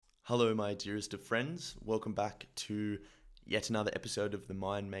Hello, my dearest of friends. Welcome back to yet another episode of the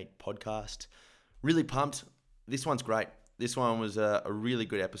Mindmate podcast. Really pumped. This one's great. This one was a really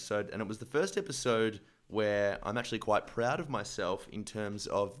good episode, and it was the first episode where I'm actually quite proud of myself in terms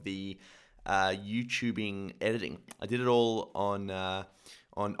of the YouTubing editing. I did it all on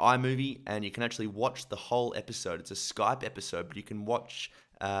iMovie, and you can actually watch the whole episode. It's a Skype episode, but you can watch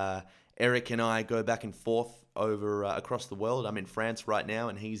Eric and I go back and forth over across the world. I'm in France right now,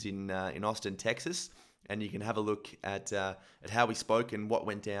 and he's in Austin, Texas. And you can have a look at how we spoke and what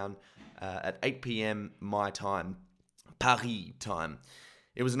went down at 8 p.m. my time, Paris time.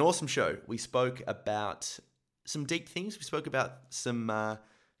 It was an awesome show. We spoke about some deep things. We spoke about some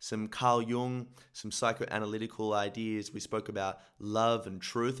Carl Jung, some psychoanalytical ideas. We spoke about love and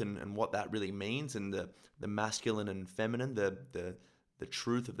truth and what that really means, and the masculine and feminine, the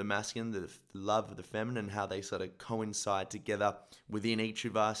truth of the masculine, the love of the feminine, how they sort of coincide together within each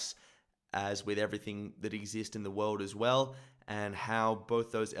of us, as with everything that exists in the world as well, and how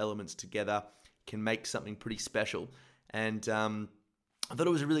both those elements together can make something pretty special. And I thought it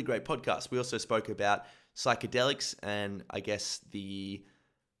was a really great podcast. We also spoke about psychedelics and I guess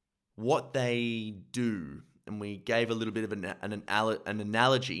what they do, and we gave a little bit of an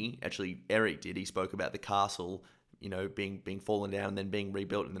analogy. Actually, Eric did. He spoke about the castle, being fallen down and then being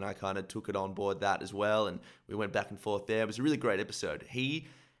rebuilt, and then I kind of took it on board that as well, and we went back and forth there. It was a really great episode. He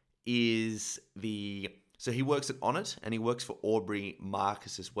works at Onnit, and he works for Aubrey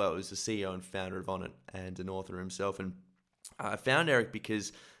Marcus as well. He's the CEO and founder of Onnit and an author himself. And I found Eric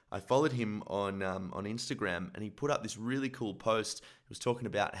because I followed him on Instagram, and he put up this really cool post. He was talking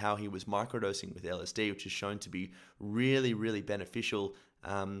about how he was microdosing with LSD, which is shown to be really, really beneficial,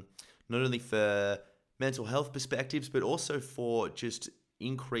 not only for mental health perspectives, but also for just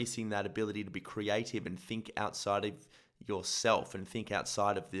increasing that ability to be creative and think outside of yourself and think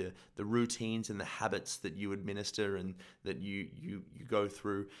outside of the routines and the habits that you administer and that you go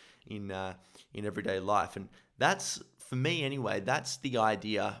through in everyday life. And that's, for me anyway, that's the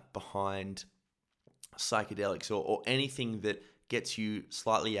idea behind psychedelics or anything that gets you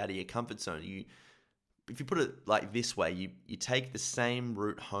slightly out of your comfort zone. If you put it like this way, you take the same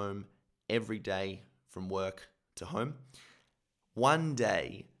route home every day from work to home. One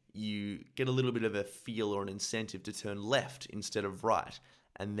day you get a little bit of a feel or an incentive to turn left instead of right.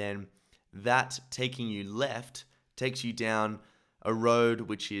 And then that taking you left takes you down a road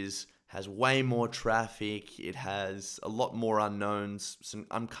which has way more traffic. It has a lot more unknowns, some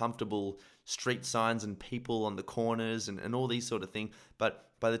uncomfortable street signs and people on the corners and all these sort of things.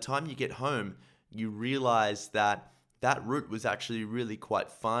 But by the time you get home, you realize that route was actually really quite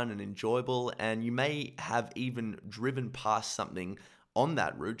fun and enjoyable, and you may have even driven past something on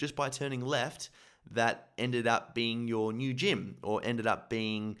that route just by turning left that ended up being your new gym, or ended up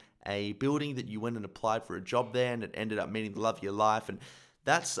being a building that you went and applied for a job there, and it ended up meeting the love of your life. And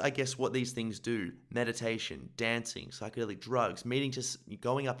that's, I guess, what these things do. Meditation, dancing, psychedelic drugs,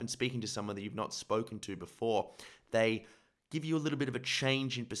 going up and speaking to someone that you've not spoken to before. They give you a little bit of a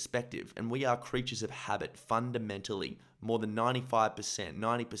change in perspective. And we are creatures of habit, fundamentally. More than 95%,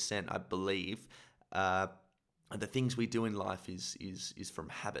 90%, I believe, the things we do in life is from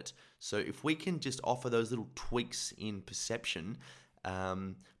habit. So if we can just offer those little tweaks in perception,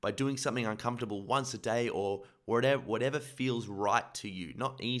 by doing something uncomfortable once a day, or whatever feels right to you,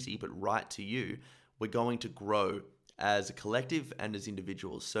 not easy, but right to you, we're going to grow as a collective and as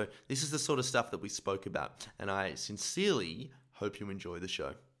individuals. So this is the sort of stuff that we spoke about, and I sincerely hope you enjoy the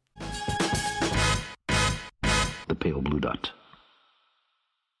show. The pale blue dot.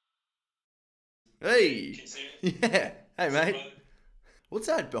 Hey! Can you see it? Yeah! Hey, mate. Brother? What's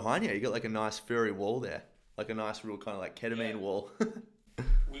that behind you? You got like a nice furry wall there. Like a nice real kind of like ketamine wall.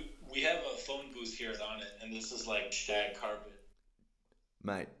 We have a phone booth here on it, and this is like shag carpet.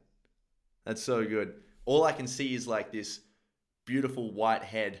 Mate, that's so good. All I can see is like this beautiful white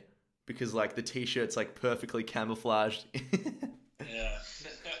head, because like the t-shirt's like perfectly camouflaged. Yeah.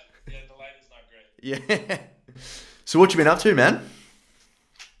 Yeah, the light is not great. Yeah. So what you been up to, man?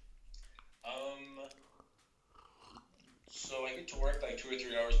 So I get to work like 2 or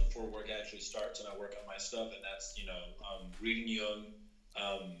 3 hours before work actually starts, and I work on my stuff, and that's, reading Jung,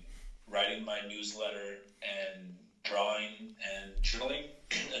 writing my newsletter, and drawing and journaling.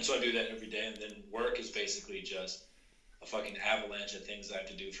 And so I do that every day, and then work is basically just a fucking avalanche of things I have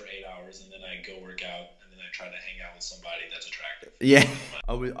to do for 8 hours, and then I go work out, and then I try to hang out with somebody that's attractive. Yeah.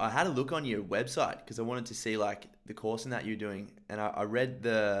 I had a look on your website because I wanted to see like the course and that you're doing, and I read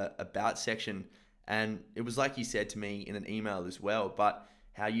the about section, and it was like you said to me in an email as well, but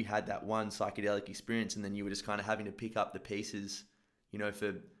how you had that one psychedelic experience, and then you were just kind of having to pick up the pieces,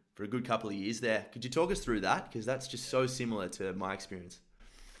 for for a good couple of years there. Could you talk us through that? Because that's just so similar to my experience.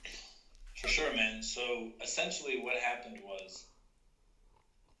 For sure, man. So essentially what happened was,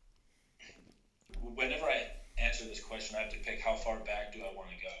 whenever I answer this question, I have to pick how far back do I want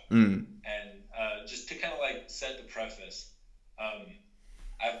to go. And just to kind of like set the preface,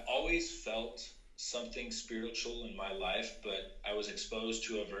 I've always felt something spiritual in my life, but I was exposed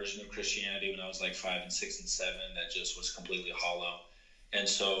to a version of Christianity when I was like 5 and 6 and 7 that just was completely hollow. And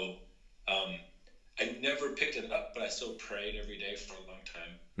so I never picked it up, but I still prayed every day for a long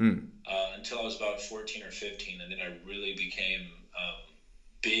time until I was about 14 or 15. And then I really became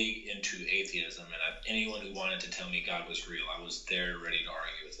big into atheism. And anyone who wanted to tell me God was real, I was there ready to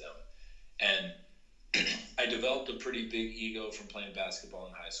argue with them. And I developed a pretty big ego from playing basketball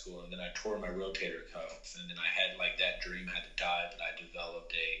in high school, and then I tore my rotator cuff, and then I had like that dream had to die, but I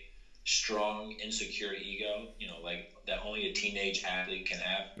developed a strong, insecure ego, like that only a teenage athlete can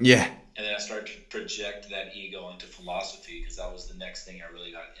have. Yeah. And then I started to project that ego onto philosophy, because that was the next thing I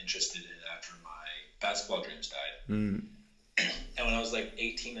really got interested in after my basketball dreams died. And when I was like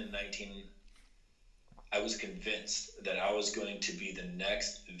 18 and 19, I was convinced that I was going to be the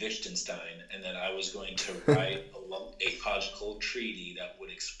next Wittgenstein, and that I was going to write a ecological treaty that would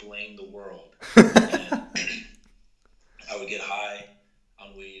explain the world. And I would get high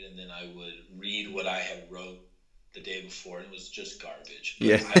on weed, and then I would read what I had wrote the day before, and it was just garbage. But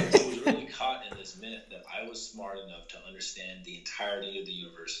yeah. I was really caught in this myth that I was smart enough to understand the entirety of the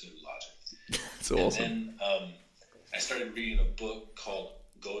universe through logic. That's awesome. And then I started reading a book called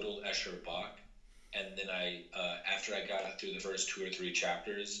Gödel, Escher, Bach. And then I, after I got through the first 2 or 3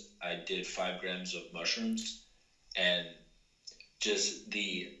 chapters, I did 5 grams of mushrooms, and just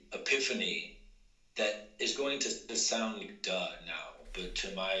the epiphany that is going to sound like duh now, but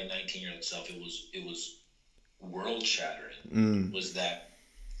to my 19-year-old self, it was world shattering. Was that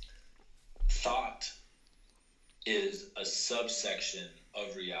thought is a subsection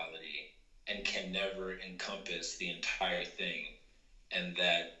of reality and can never encompass the entire thing, and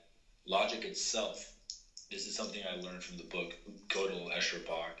that logic itself, this is something I learned from the book Gödel, Escher,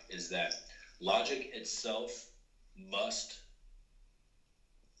 Bach, is that logic itself must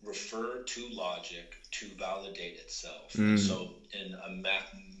refer to logic to validate itself. So in a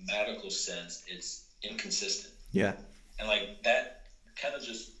mathematical sense, it's inconsistent. Yeah. And like that kind of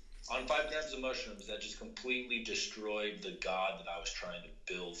just, on 5 grams of mushrooms, that just completely destroyed the God that I was trying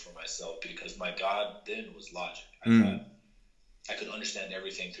to build for myself, because my God then was logic. I thought I could understand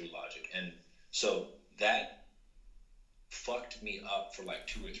everything through logic. And so that fucked me up for like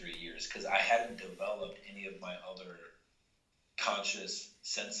 2 or 3 years, because I hadn't developed any of my other conscious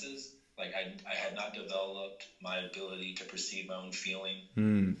senses. Like I had not developed my ability to perceive my own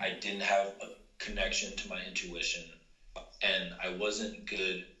feeling. I didn't have a connection to my intuition, and I wasn't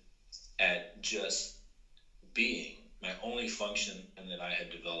good at just being. My only function that I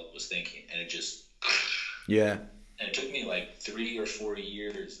had developed was thinking, and it just And it took me like 3 or 4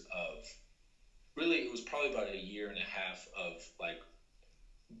 years of, really, it was probably about 1.5 years of like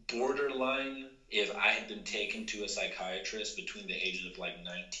borderline. If I had been taken to a psychiatrist between the ages of like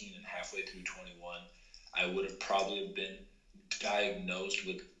 19 and halfway through 21, I would have probably been diagnosed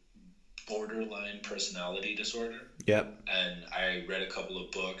with borderline personality disorder. Yep. And I read a couple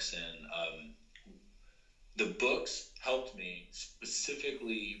of books, and the books helped me,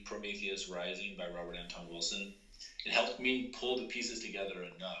 specifically Prometheus Rising by Robert Anton Wilson. It helped me pull the pieces together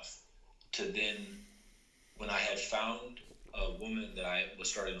enough to then, when I had found a woman that I was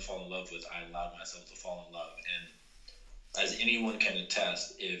starting to fall in love with, I allowed myself to fall in love. And as anyone can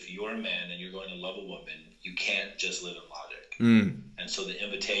attest, if you're a man and you're going to love a woman, you can't just live in logic. And so the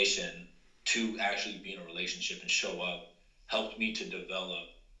invitation to actually be in a relationship and show up helped me to develop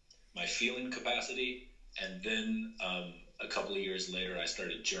my feeling capacity. And then a couple of years later, I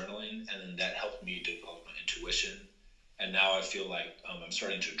started journaling, and then that helped me develop my intuition. And now I feel like I'm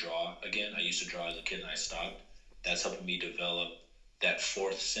starting to draw again. I used to draw as a kid, and I stopped. That's helping me develop that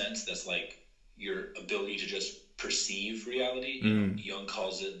 4th sense. That's like your ability to just perceive reality. Jung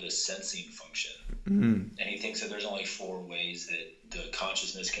calls it the sensing function. And he thinks that there's only 4 ways that the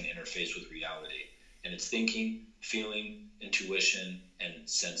consciousness can interface with reality. And it's thinking, feeling, intuition, and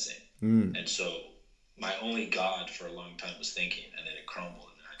sensing. And so my only God for a long time was thinking, and then it crumbled,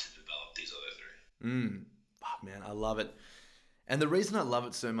 and I had to develop these other 3. Oh, man, I love it. And the reason I love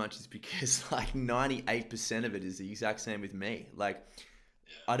it so much is because like 98% of it is the exact same with me. Like,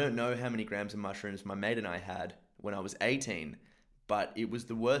 I don't know how many grams of mushrooms my mate and I had when I was 18, but it was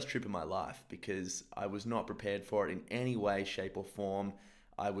the worst trip of my life because I was not prepared for it in any way, shape, or form.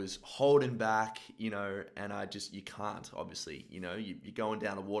 I was holding back, and you can't, obviously, you're going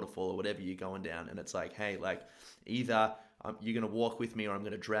down a waterfall or whatever you're going down, and it's like, hey, like, either you're going to walk with me or I'm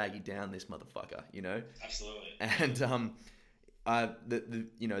going to drag you down this motherfucker, Absolutely. And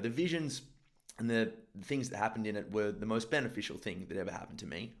the visions and the things that happened in it were the most beneficial thing that ever happened to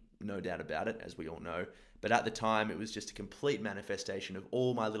me, no doubt about it, as we all know. But at the time, it was just a complete manifestation of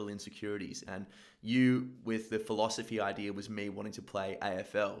all my little insecurities. And you, with the philosophy idea, was me wanting to play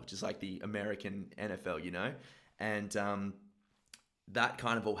AFL, which is like the American NFL, And that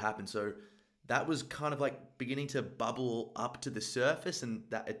kind of all happened. So that was kind of like beginning to bubble up to the surface, and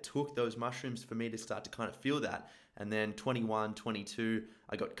that it took those mushrooms for me to start to kind of feel that. And then 21, 22,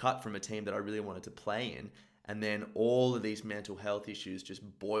 I got cut from a team that I really wanted to play in. And then all of these mental health issues just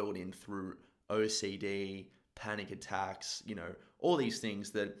boiled in through OCD, panic attacks, all these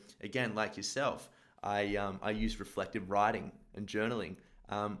things that, again, like yourself, I used reflective writing and journaling,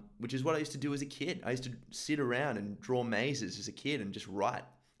 which is what I used to do as a kid. I used to sit around and draw mazes as a kid and just write.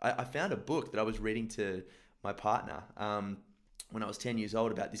 I found a book that I was reading to my partner when I was 10 years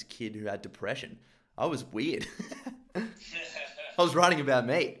old about this kid who had depression. I was weird. I was writing about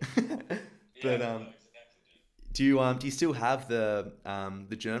me. But do you still have the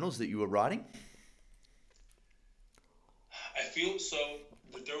journals that you were writing? I feel so.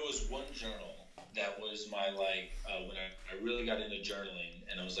 There was one journal that was my when I really got into journaling,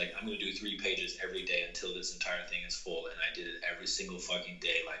 and I was like, I'm going to do 3 pages every day until this entire thing is full, and I did it every single fucking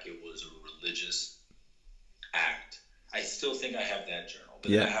day like it was a religious act. I still think I have that journal,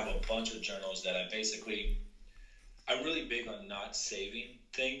 but then I have a bunch of journals that I'm really big on not saving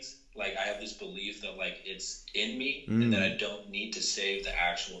things. Like, I have this belief that like it's in me and that I don't need to save the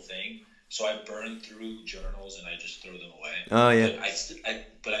actual thing. So I burn through journals and I just throw them away. Oh yeah.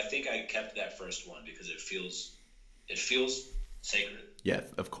 But I think I kept that first one because it feels sacred. Yeah,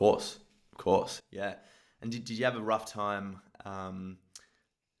 of course. Yeah. And did you have a rough time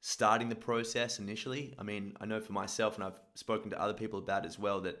starting the process initially? I mean, I know for myself, and I've spoken to other people about it as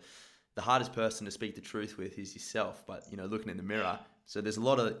well, that the hardest person to speak the truth with is yourself. But, looking in the mirror, so there's a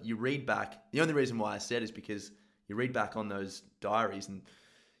lot of, you read back. The only reason why I said is because you read back on those diaries and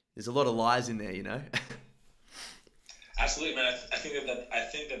there's a lot of lies in there, Absolutely, man. I think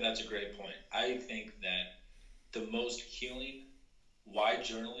that that's a great point. I think that the most healing, why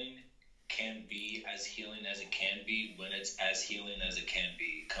journaling can be as healing as it can be, when it's as healing as it can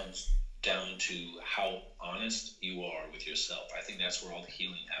be, comes down to how honest you are with yourself. I think that's where all the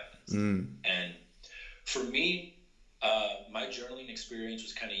healing happens. And for me, my journaling experience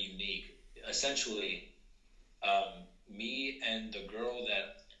was kind of unique. Essentially, me and the girl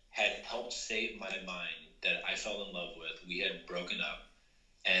that had helped save my mind, that I fell in love with, we had broken up,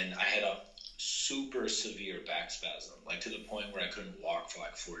 and I had a super severe back spasm, like to the point where I couldn't walk for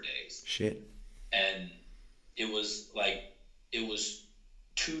like 4 days. Shit. And it was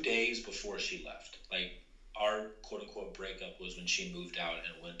 2 days before she left. Like, our quote unquote breakup was when she moved out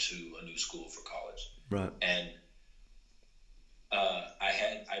and went to a new school for college. Right. And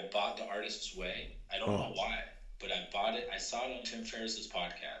I bought The Artist's Way. I don't know why, but I bought it. I saw it on Tim Ferriss's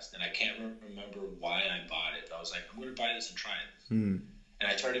podcast, and I can't remember why I bought it. But I was like, I'm going to buy this and try it. And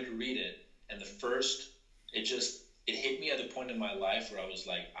I started to read it, and it hit me at the point in my life where I was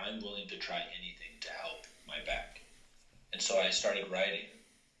like, I'm willing to try anything to help my back. And so I started writing,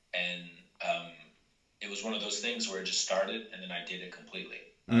 and it was one of those things where it just started, and then I did it completely.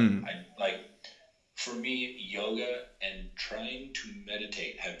 For me, yoga and trying to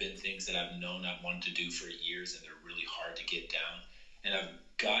meditate have been things that I've known I've wanted to do for years, and they're really hard to get down. And I've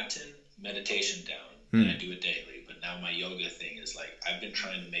gotten meditation down, and I do it daily. But now my yoga thing is like, I've been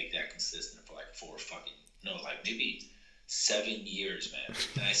trying to make that consistent for like maybe 7 years, man.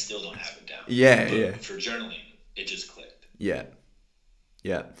 And I still don't have it down. But for journaling, it just clicked. Yeah,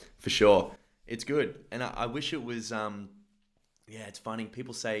 for sure. It's good. And I wish it was, it's funny.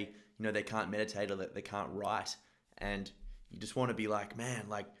 People say, they can't meditate or that they can't write. And you just want to be like, man,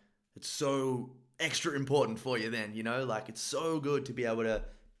 like, it's so extra important for you then, like, it's so good to be able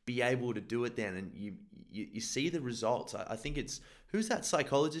to do it then. And you see the results. I think who's that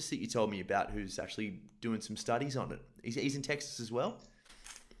psychologist that you told me about who's actually doing some studies on it? He's in Texas as well?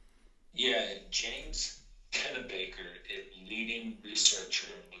 Yeah, James Pennebaker, a leading researcher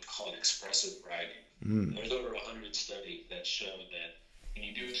in what's called expressive writing. There's over 100 studies that show that when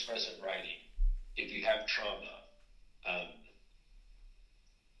you do expressive writing, if you have trauma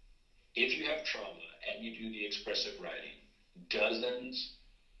and you do the expressive writing, dozens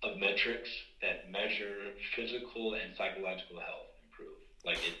of metrics that measure physical and psychological health improve.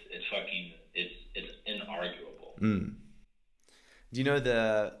 Like, it's inarguable. Do you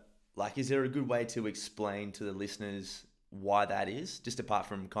know is there a good way to explain to the listeners why that is? Just apart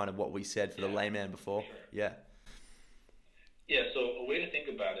from kind of what we said for the layman before. Sure. Yeah. Yeah, so a way to think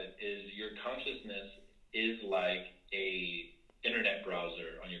about it is your consciousness is like a internet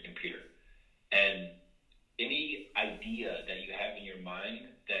browser on your computer. And any idea that you have in your mind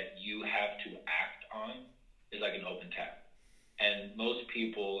that you have to act on is like an open tab. And most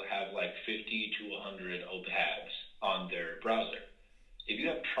people have like 50 to 100 open tabs on their browser. If you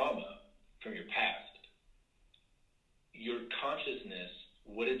have trauma from your past, your consciousness,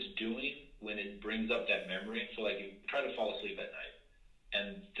 what it's doing when it brings up that memory, so like you try to fall asleep at night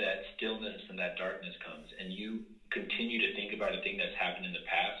and that stillness and that darkness comes and you continue to think about a thing that's happened in the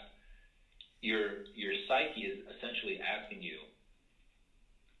past, your psyche is essentially asking you,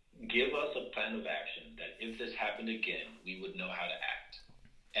 give us a plan of action that if this happened again, we would know how to act.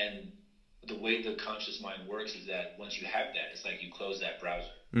 And the way the conscious mind works is that once you have that, it's like you close that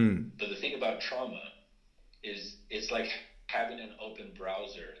browser. But the thing about trauma is it's like having an open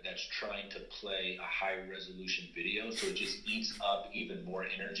browser that's trying to play a high resolution video, so it just eats up even more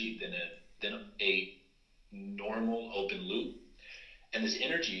energy than a normal open loop. And this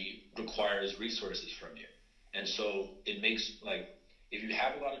energy requires resources from you. And so it makes, like, if you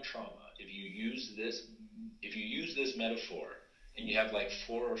have a lot of trauma, if you use this metaphor and you have like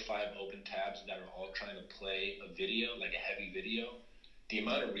 4 or 5 open tabs that are all trying to play a video, like a heavy video, the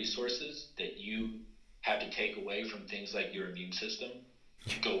amount of resources that you have to take away from things like your immune system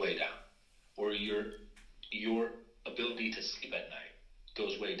go way down. Or your ability to sleep at night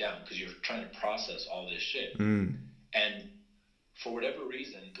goes way down because you're trying to process all this shit. And for whatever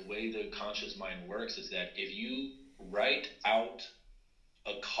reason, the way the conscious mind works is that if you write out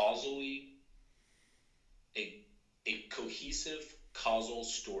a cohesive causal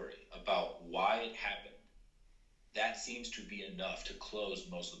story about why it happened, that seems to be enough to close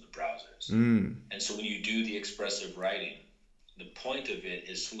most of the browsers. And so when you do the expressive writing, the point of it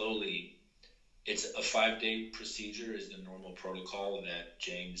is slowly, it's a 5-day procedure is the normal protocol that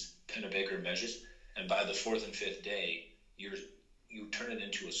James Pennebaker measures. And by the 4th and 5th day, you turn it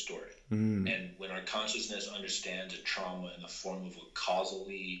into a story. And when our consciousness understands a trauma in the form of a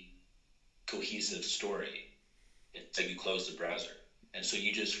causally cohesive story, it's like you close the browser. And so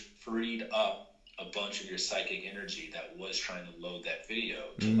you just freed up a bunch of your psychic energy that was trying to load that video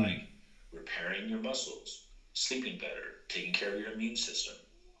to like repairing your muscles, sleeping better, taking care of your immune system.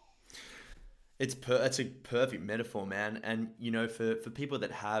 It's a perfect metaphor, man. And, you know, for people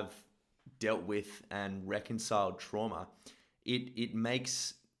that have dealt with and reconciled trauma, it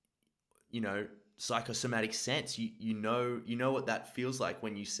makes, you know, psychosomatic sense. You know what that feels like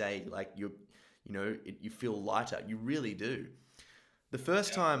when you say like you feel lighter. You really do. The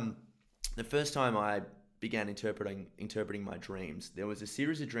first time I began interpreting my dreams, there was a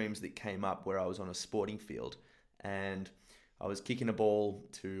series of dreams that came up where I was on a sporting field and I was kicking a ball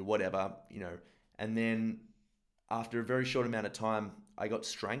to whatever, you know, and then after a very short amount of time, I got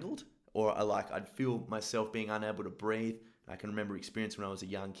strangled, or I'd feel myself being unable to breathe. I can remember experience when I was a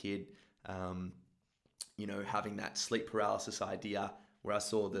young kid, you know, having that sleep paralysis idea where I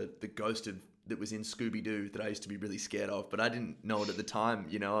saw the ghost that was in Scooby-Doo that I used to be really scared of, but I didn't know it at the time.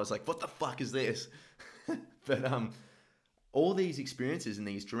 You know, I was like, what the fuck is this? But all these experiences and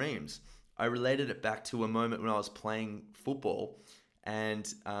these dreams, I related it back to a moment when I was playing football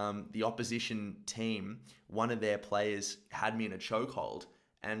and the opposition team, one of their players had me in a chokehold,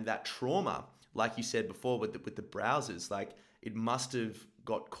 and that trauma, like you said before with the browsers, like it must have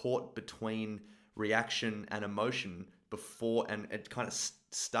got caught between reaction and emotion before, and it kind of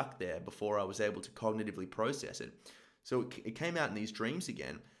stuck there before I was able to cognitively process it. So it came out in these dreams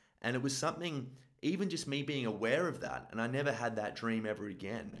again, and it was something, even just me being aware of that, and I never had that dream ever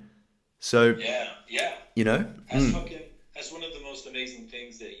again. So yeah, you know, that's one of the most amazing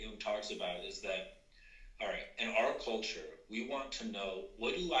things that Jung talks about is that, all right, in our culture, we want to know,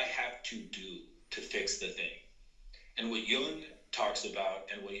 what do I have to do to fix the thing? And what Jung talks about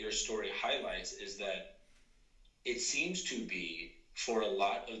and what your story highlights is that it seems to be, for a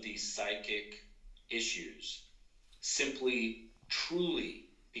lot of these psychic issues, simply truly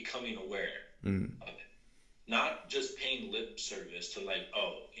becoming aware of it. Not just paying lip service to like,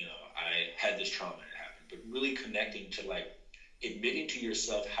 oh, you know, I had this trauma and it happened, but really connecting to like admitting to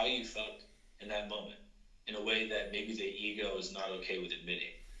yourself how you felt in that moment in a way that maybe the ego is not okay with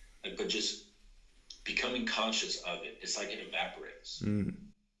admitting. Like, but just becoming conscious of it, it's like it evaporates.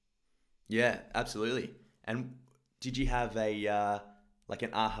 Yeah, absolutely. And did you have a like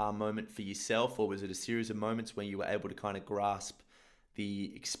an aha moment for yourself, or was it a series of moments where you were able to kind of grasp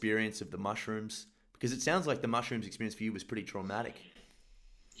the experience of the mushrooms? Because it sounds like the mushrooms experience for you was pretty traumatic.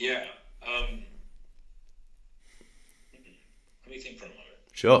 Yeah. Let me think for a moment.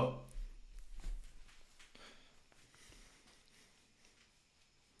 Sure.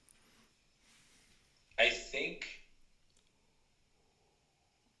 I think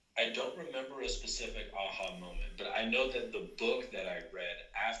I don't remember a specific aha moment, but I know that the book that I read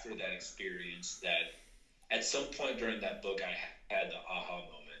after that experience, that at some point during that book, I had the aha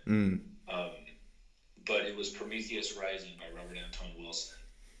moment. Mm. Um, but it was Prometheus Rising by Robert Anton Wilson.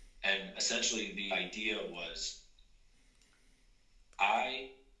 And essentially, the idea was I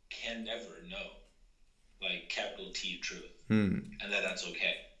can never know, like capital T truth, Mm. and that's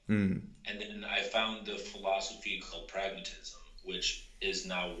okay. Mm. And then I found the philosophy called pragmatism, which is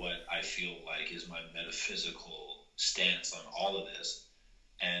now what I feel like is my metaphysical stance on all of this.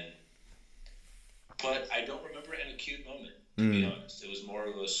 But I don't remember an acute moment, to be honest. It was more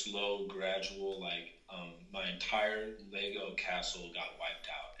of a slow, gradual, like my entire Lego castle got wiped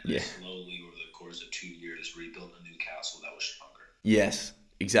out, and I slowly, over the course of 2 years, rebuilt a new castle that was stronger. Yes,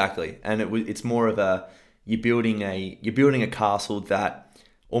 exactly. And it's more of a you're building a castle that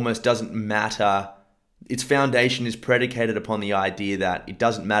almost doesn't matter. Its foundation is predicated upon the idea that it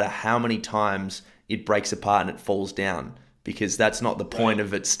doesn't matter how many times it breaks apart and it falls down, because that's not the point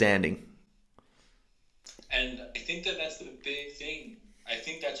of it standing. And I think that's the big thing. I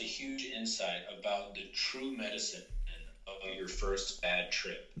think that's a huge insight about the true medicine of your first bad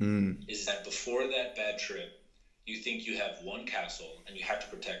trip. Is that before that bad trip, you think you have one castle and you have to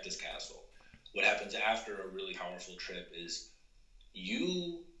protect this castle. What happens after a really powerful trip is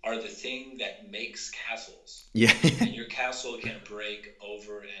you are the thing that makes castles. Yeah. And your castle can break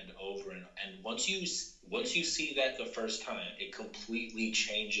over and over, and once you see that the first time, it completely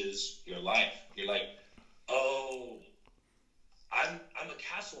changes your life. You're like, oh, I'm a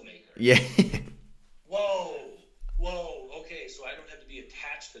castle maker. Yeah. Whoa, okay, so I don't have to be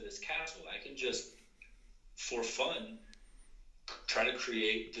attached to this castle. I can just, for fun, try to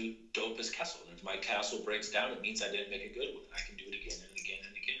create the dopest castle. And if my castle breaks down, it means I didn't make a good one. I can do it again and again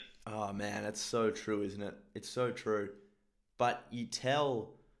and again. Oh man, that's so true, isn't it? It's so true. But you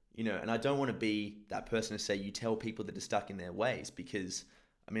tell, and I don't want to be that person to say you tell people that are stuck in their ways, because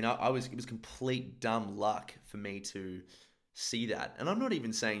I mean, it was complete dumb luck for me to see that. And I'm not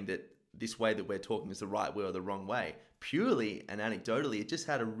even saying that this way that we're talking is the right way or the wrong way. Purely and anecdotally, it just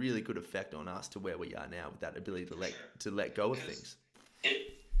had a really good effect on us to where we are now with that ability to let go of things.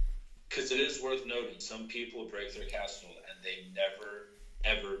 Because it is worth noting, some people break their castle and they never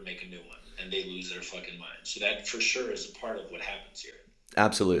ever make a new one, and they lose their fucking mind. So that for sure is a part of what happens here.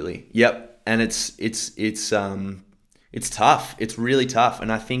 Absolutely. Yep. And it's tough. It's really tough.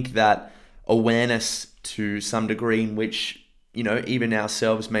 And I think that awareness to some degree, in which, even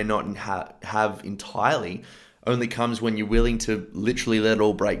ourselves may not have entirely, only comes when you're willing to literally let it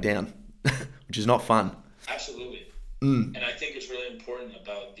all break down, which is not fun. Absolutely. And I think it's really important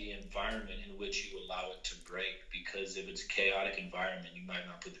about the environment in which you allow it to break, because if it's a chaotic environment, you might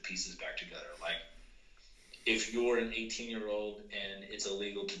not put the pieces back together. Like, if you're an 18-year-old and it's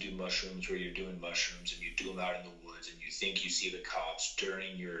illegal to do mushrooms, or you're doing mushrooms and you do them out in the woods and you think you see the cops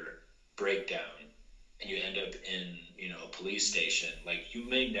during your breakdown and you end up in, a police station, like, you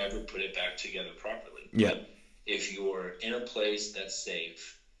may never put it back together properly. Yeah. But if you're in a place that's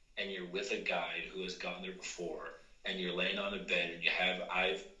safe and you're with a guide who has gone there before, and you're laying on a bed and you have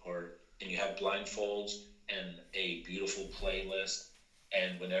blindfolds and a beautiful playlist,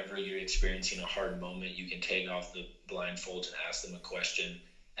 and whenever you're experiencing a hard moment, you can take off the blindfolds and ask them a question,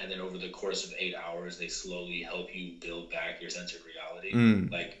 and then over the course of 8 hours, they slowly help you build back your sense of reality.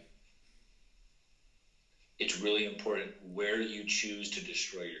 Like, it's really important where you choose to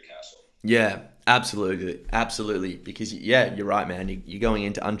destroy your castle. Yeah, absolutely. Because you're right, man. You're going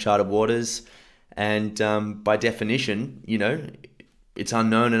into uncharted waters, and by definition, it's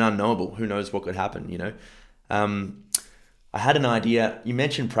unknown and unknowable. Who knows what could happen? I had an idea. You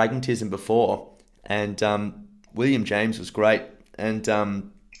mentioned pragmatism before, and William James was great. And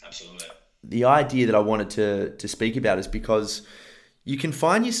absolutely, the idea that I wanted to speak about is because you can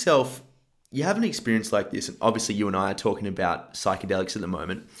find yourself, you have an experience like this, and obviously you and I are talking about psychedelics at the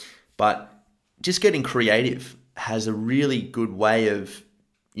moment, but just getting creative has a really good way of,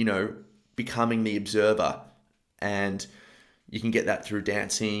 becoming the observer. And you can get that through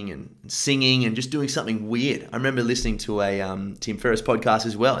dancing and singing and just doing something weird. I remember listening to a Tim Ferriss podcast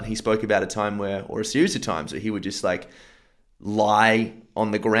as well, and he spoke about a time or a series of times where he would just like lie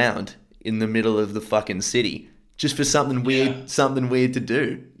on the ground in the middle of the fucking city just for something weird to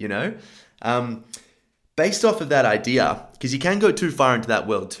do, Based off of that idea, because you can go too far into that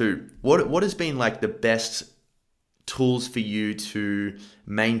world too, what has been like the best tools for you to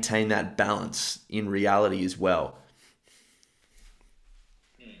maintain that balance in reality as well?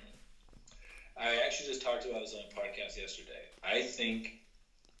 I actually just talked about this on a podcast yesterday. I think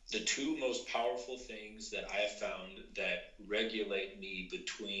the two most powerful things that I have found that regulate me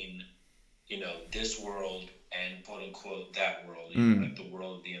between, this world and quote unquote that world, like the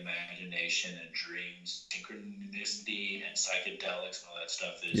world of the imagination and dreams, synchronicity and psychedelics and all that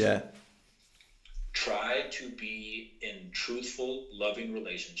stuff is try to be in truthful, loving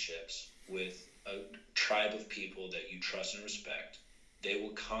relationships with a tribe of people that you trust and respect. They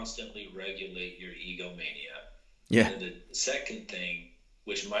will constantly regulate your egomania. Yeah. And the second thing,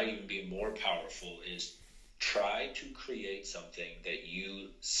 which might even be more powerful, is try to create something that you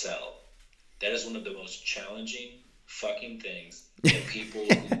sell. That is one of the most challenging fucking things that people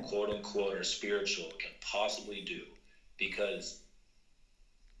who quote unquote are spiritual can possibly do, because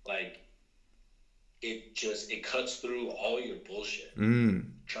it cuts through all your bullshit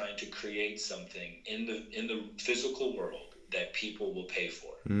trying to create something in the physical world that people will pay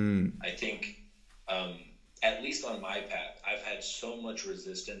for. I think at least on my path, I've had so much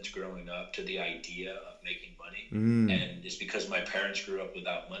resistance growing up to the idea of making money. And it's because my parents grew up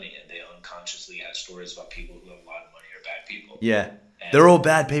without money, and they unconsciously had stories about people who have a lot of money are bad people. Yeah. And, they're all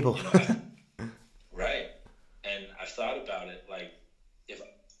bad people. Right. And I've thought about it,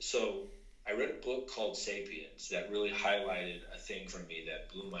 so I read a book called Sapiens that really highlighted a thing for me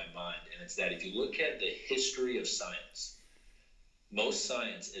that blew my mind. And it's that if you look at the history of science, most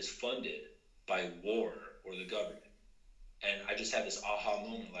science is funded by war or the government. And I just had this aha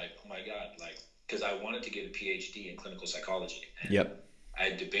moment, oh my God, because I wanted to get a PhD in clinical psychology. And I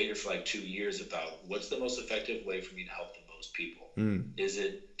debated for 2 years about what's the most effective way for me to help the most people. Is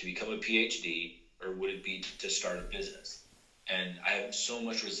it to become a PhD, or would it be to start a business? And I have so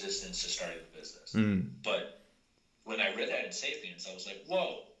much resistance to starting a business. But when I read that in Sapiens, I was like,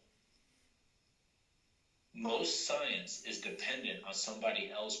 whoa. Most science is dependent on somebody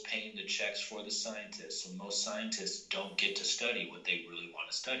else paying the checks for the scientists. So most scientists don't get to study what they really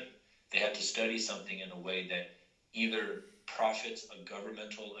want to study. They have to study something in a way that either profits a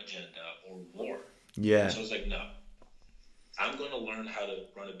governmental agenda or war. Yeah. So it's no. I'm going to learn how to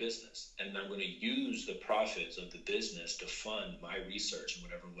run a business, and I'm going to use the profits of the business to fund my research in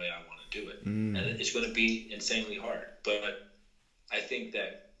whatever way I want to do it. And it's going to be insanely hard. But I think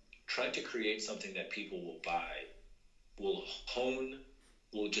that trying to create something that people will buy will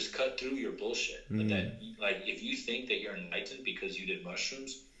just cut through your bullshit. But that, if you think that you're enlightened because you did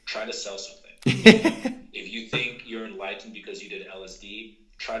mushrooms, try to sell something. If you think you're enlightened because you did LSD,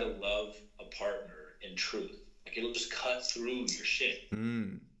 try to love a partner in truth. It'll just cut through your shit.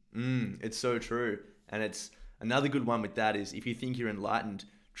 It's so true. And it's another good one with that is, if you think you're enlightened,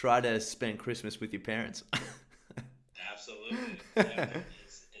 try to spend Christmas with your parents. Absolutely. Yeah,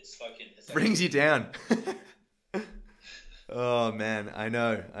 it's brings you down. Oh man, I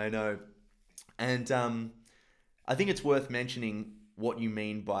know. And I think it's worth mentioning what you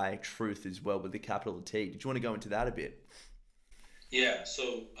mean by truth as well, with the capital T. Did you want to go into that a bit? Yeah,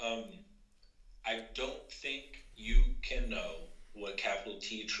 so I don't think you can know what capital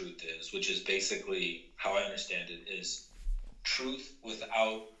T truth is, which is basically, how I understand it, is truth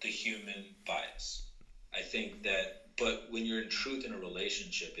without the human bias. I think that, but when you're in truth in a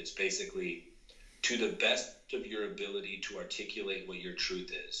relationship, it's basically to the best of your ability to articulate what your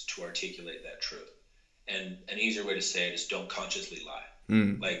truth is, to articulate that truth. And an easier way to say it is, don't consciously lie.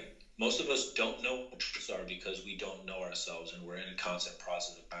 Most of us don't know what truths are because we don't know ourselves, and we're in a constant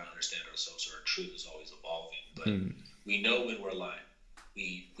process of trying to understand ourselves, so our truth is always evolving. But we know when we're lying.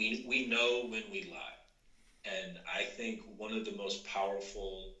 We know when we lie. And I think one of the most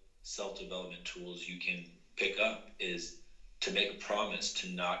powerful self-development tools you can pick up is to make a promise to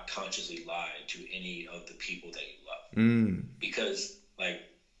not consciously lie to any of the people that you love. Because,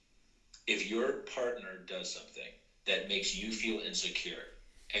 if your partner does something that makes you feel insecure,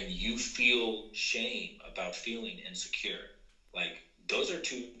 and you feel shame about feeling insecure, those are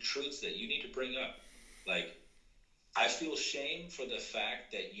two truths that you need to bring up. I feel shame for the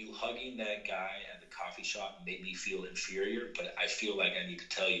fact that you hugging that guy at the coffee shop made me feel inferior, but I feel like I need to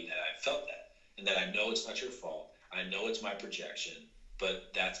tell you that I felt that, and that I know it's not your fault. I know it's my projection,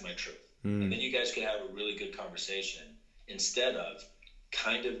 but that's my truth. And then you guys could have a really good conversation, instead of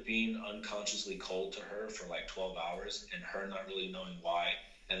kind of being unconsciously cold to her for 12 hours and her not really knowing why,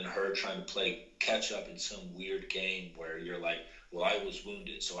 and then her trying to play catch up in some weird game where you're like, well, I was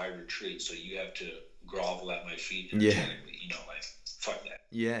wounded, so I retreat, so you have to grovel at my feet energetically. Fuck that.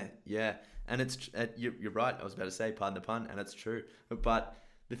 Yeah. And it's you're right. I was about to say, pardon the pun, and it's true. But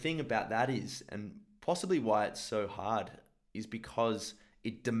the thing about that is, and possibly why it's so hard is because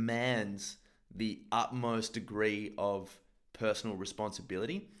it demands the utmost degree of personal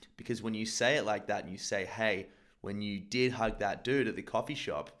responsibility. Because when you say it like that and you say, hey, when you did hug that dude at the coffee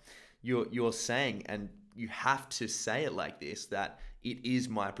shop, you're saying, and you have to say it like this, that it is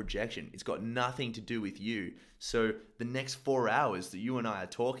my projection. It's got nothing to do with you. So the next 4 hours that you and I are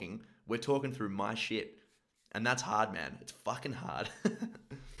talking, we're talking through my shit. And that's hard, man. It's fucking hard.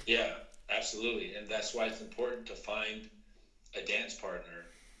 Yeah, absolutely. And that's why it's important to find a dance partner,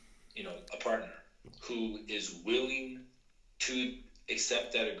 a partner who is willing to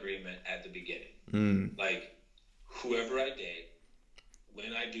accept that agreement at the beginning. Like, whoever I date,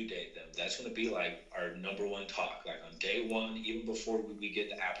 when I do date them, that's going to be like our number one talk. Like on day one, even before we get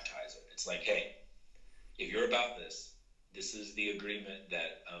the appetizer, it's like, hey, if you're about this, this is the agreement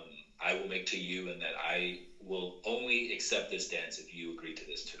that I will make to you, and that I will only accept this dance if you agree to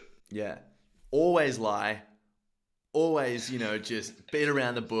this too. Yeah. Always lie. Always, just beat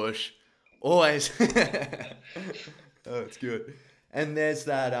around the bush. Always. Oh, it's good. And there's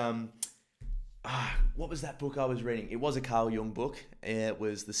that, what was that book I was reading? It was a Carl Jung book. It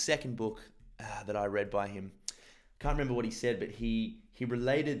was the second book that I read by him. Can't remember what he said, but he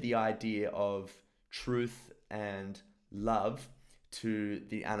related the idea of truth and love to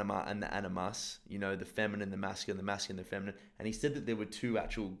the anima and the animus, the feminine, the masculine, the feminine. And he said that there were two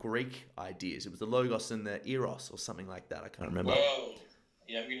actual Greek ideas. It was the logos and the eros or something like that. I can't remember. Whoa.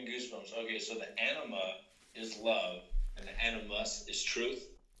 Yeah, I'm getting goosebumps. Okay, so the anima is love and the animus is truth.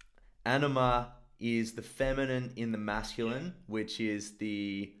 Anima is the feminine in the masculine, which is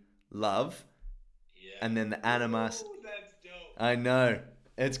the love. Yeah. And then the animus. Ooh, that's dope. I know.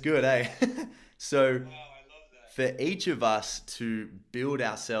 It's good, eh? So Wow, I love that. for each of us to build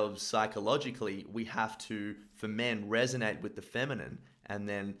ourselves psychologically, we have to, for men, resonate with the feminine. And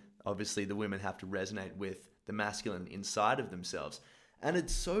then obviously the women have to resonate with the masculine inside of themselves. And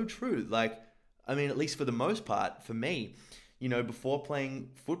it's so true. Like, I mean, at least for the most part, for me, before playing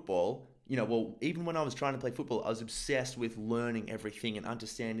football, even when I was trying to play football, I was obsessed with learning everything and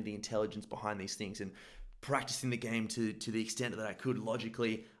understanding the intelligence behind these things and practicing the game to the extent that I could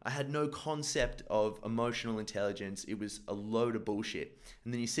logically. I had no concept of emotional intelligence. It was a load of bullshit.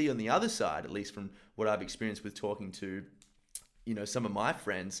 And then you see on the other side, at least from what I've experienced with talking to, some of my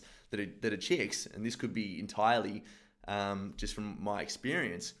friends that are chicks, and this could be entirely just from my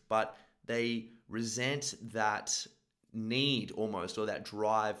experience, but they resent that need almost, or that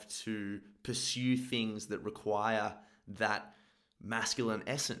drive to pursue things that require that masculine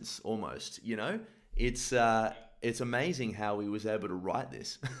essence almost, It's amazing how he was able to write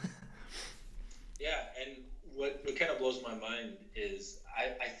this. Yeah, and what kind of blows my mind is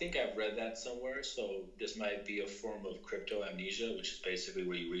I think I've read that somewhere, so this might be a form of crypto amnesia, which is basically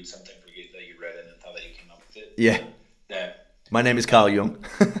where you read something, forget that you read it, and thought that you came up with it. Yeah. My name is Carl Jung.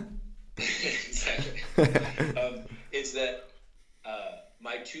 Exactly. It's that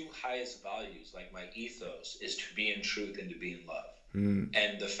my two highest values, like my ethos, is to be in truth and to be in love.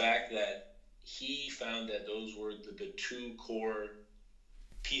 And the fact that he found that those were the two core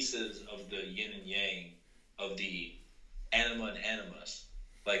pieces of the yin and yang of the anima and animus,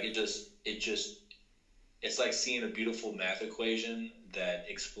 like it's like seeing a beautiful math equation that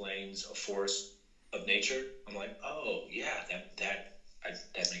explains a force of nature. I'm like, oh yeah, that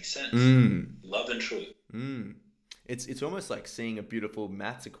makes sense. Love and truth. It's almost like seeing a beautiful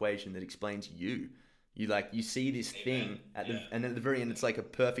maths equation that explains you. You see this thing and at the very end, it's like a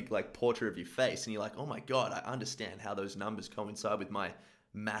perfect like portrait of your face, and you're like, oh my God, I understand how those numbers coincide with my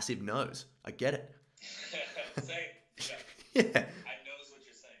massive nose. I get it. Same. Yeah. I know what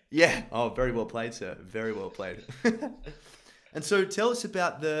you're saying. Yeah. Oh, very well played, sir. Very well played. And so, tell us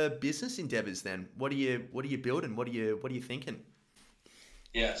about the business endeavors. Then, what are you building? What are you thinking?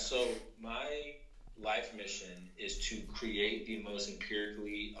 Yeah. So my life mission is to create the most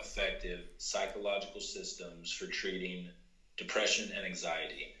empirically effective psychological systems for treating depression and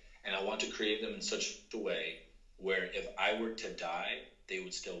anxiety, and I want to create them in such a way where if I were to die, they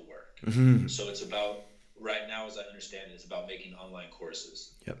would still work. So it's about, right now, as I understand it, it's about making online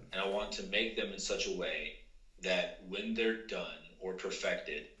courses. Yep. And I want to make them in such a way that when they're done or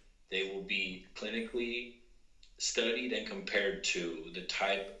perfected, they will be clinically studied and compared to the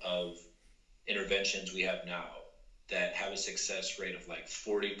type of interventions we have now that have a success rate of like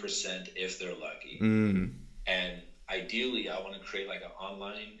 40% if they're lucky. And ideally, I want to create like an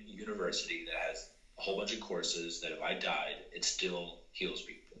online university that has a whole bunch of courses that if I died, it still heals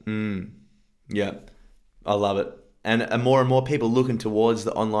people. Yeah, I love it. And more and more people looking towards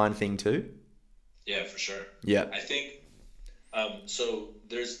the online thing too. Yeah, for sure. Yeah. I think, so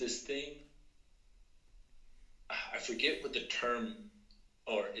there's this thing I forget what the term,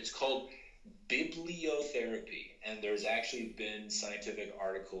 or it's called bibliotherapy. And there's actually been scientific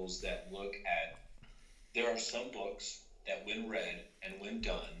articles that look at, there are some books that when read and when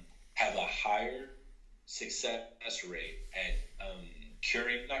done have a higher success rate at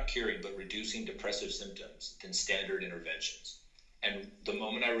reducing depressive symptoms than standard interventions. And the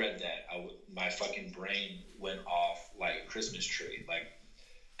moment I read that, my fucking brain went off like a Christmas tree. Like,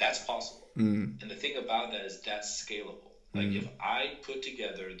 that's possible. And the thing about that is that's scalable. Like, if I put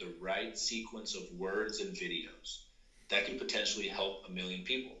together the right sequence of words and videos, that could potentially help 1 million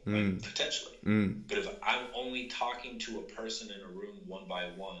people, like, potentially. But if I'm only talking to a person in a room one by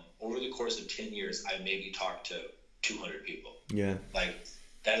one, over the course of 10 years, I maybe talk to 200 people. Yeah. Like,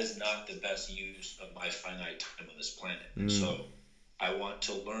 that is not the best use of my finite time on this planet. And so I want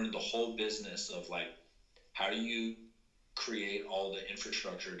to learn the whole business of, like, how do you create all the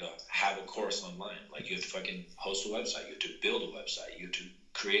infrastructure to have a course online? Like, you have to fucking host a website, you have to build a website, you have to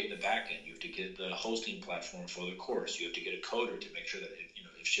create the backend, you have to get the hosting platform for the course, you have to get a coder to make sure that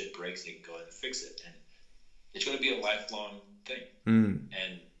if shit breaks, they can go in and fix it. And it's going to be a lifelong thing.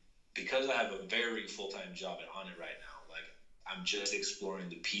 And because I have a very full-time job on it right now, like, I'm just exploring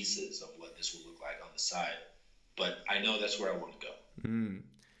the pieces of what this will look like on the side. But I know that's where I want to go.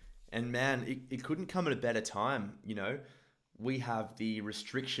 And man, it couldn't come at a better time. You know, we have the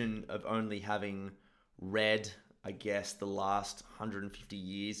restriction of only having read, I guess, the last 150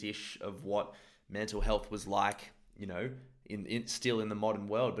 years-ish of what mental health was like, you know, still in the modern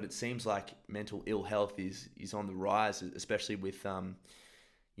world. But it seems like mental ill health is on the rise, especially with,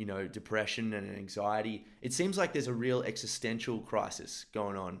 you know, depression and anxiety. It seems like there's a real existential crisis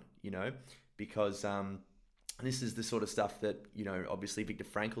going on, you know, because this is the sort of stuff that, you know, obviously Viktor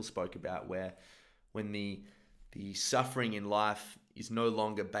Frankl spoke about, where when the suffering in life is no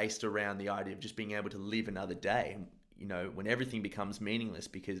longer based around the idea of just being able to live another day, you know, when everything becomes meaningless,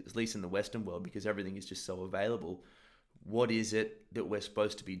 because at least in the Western world, because everything is just so available, what is it that we're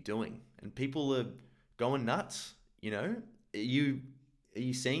supposed to be doing? And people are going nuts, you know. Are you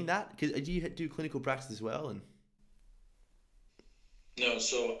seeing that? Because do you do clinical practice as well? And no,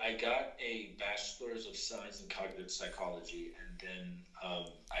 so I got a bachelor's of science in cognitive psychology, and then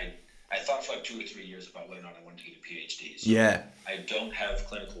I thought for like 2 or 3 years about whether or not I wanted to get a PhD. So yeah, I don't have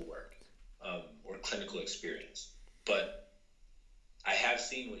clinical work or clinical experience, but I have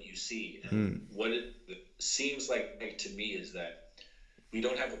seen what you see. And what it seems like to me is that we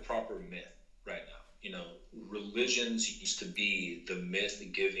don't have a proper myth right now. You know, religions used to be the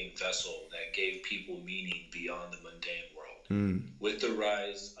myth-giving vessel that gave people meaning beyond the mundane world. With the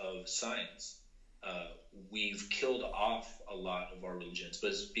rise of science, we've killed off a lot of our religions,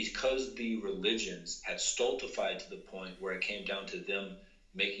 but it's because the religions had stultified to the point where it came down to them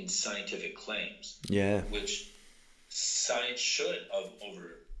making scientific claims. Yeah. Which science should have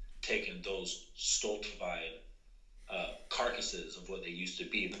overtaken those stultified carcasses of what they used to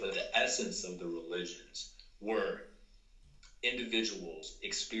be. But the essence of the religions were individuals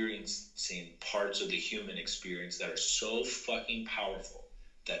experiencing parts of the human experience that are so fucking powerful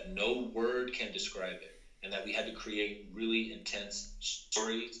that no word can describe it, and that we had to create really intense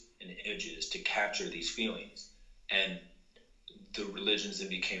stories and images to capture these feelings. And the religions then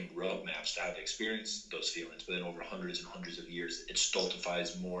became roadmaps to how to experience those feelings. But then over hundreds and hundreds of years, it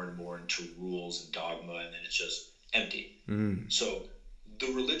stultifies more and more into rules and dogma, and then it's just empty. So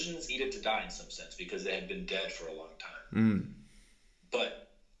the religions needed to die in some sense because they had been dead for a long time.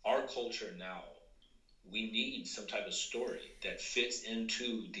 But our culture now, we need some type of story that fits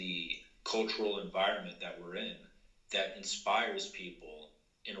into the cultural environment that we're in, that inspires people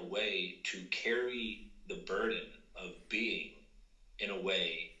in a way to carry the burden of being in a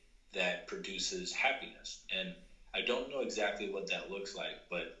way that produces happiness. And I don't know exactly what that looks like,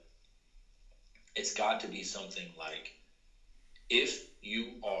 but it's got to be something like, if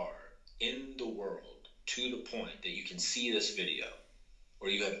you are in the world to the point that you can see this video, or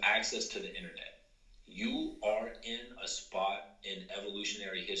you have access to the internet, you are in a spot in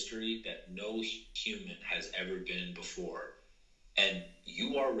evolutionary history that no human has ever been before. And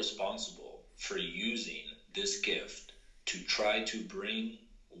you are responsible for using this gift to try to bring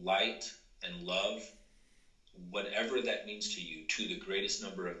light and love, whatever that means to you, to the greatest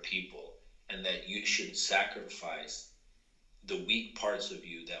number of people. And that you should sacrifice the weak parts of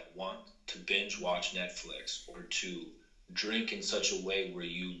you that want to binge watch Netflix or to drink in such a way where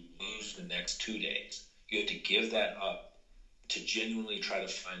you lose the next 2 days. You have to give that up to genuinely try to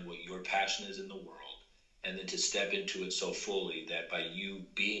find what your passion is in the world, and then to step into it so fully that by you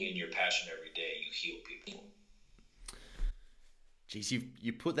being in your passion every day, you heal people. Geez,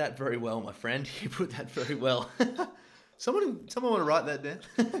 you put that very well, my friend. You put that very well. Someone want to write that down?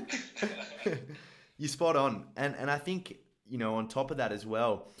 You're spot on. And I think, on top of that as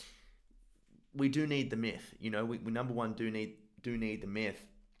well, we do need the myth. We number one do need the myth.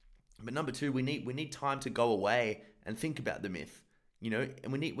 But number two, we need time to go away and think about the myth.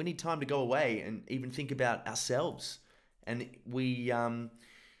 And we need time to go away and even think about ourselves. And it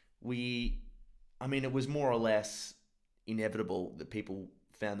was more or less inevitable that people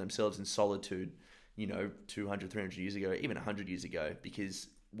found themselves in solitude, 200, 300 years ago, even 100 years ago, because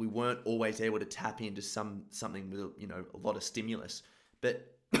we weren't always able to tap into something with, a lot of stimulus.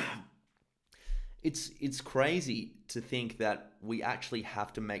 But it's crazy to think that we actually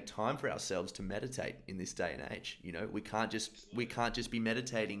have to make time for ourselves to meditate in this day and age. We can't just be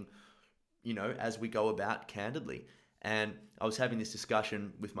meditating, as we go about candidly. And I was having this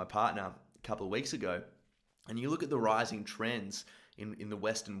discussion with my partner a couple of weeks ago, and you look at the rising trends in the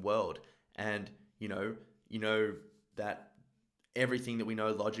Western world, and that everything that we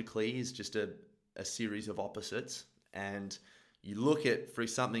know logically is just a series of opposites. And you look at for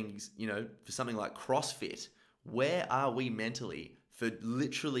something like CrossFit, where are we mentally for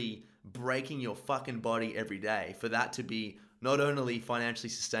literally breaking your fucking body every day for that to be not only financially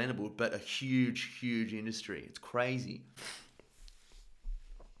sustainable, but a huge, huge industry? It's crazy.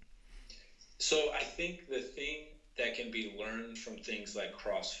 So I think the thing that can be learned from things like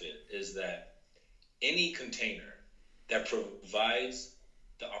CrossFit is that any container that provides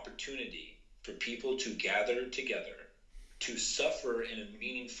the opportunity for people to gather together, to suffer in a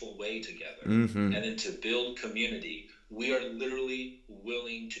meaningful way together, and then to build community, we are literally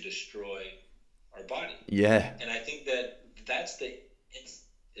willing to destroy our body. Yeah. And I think that that's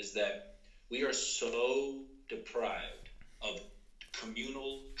is that we are so deprived of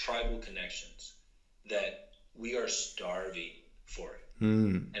communal tribal connections that we are starving for it.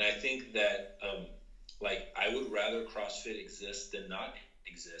 And I think that I would rather CrossFit exist than not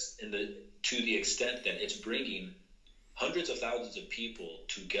exist to the extent that it's bringing hundreds of thousands of people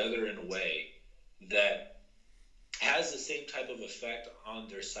together in a way that has the same type of effect on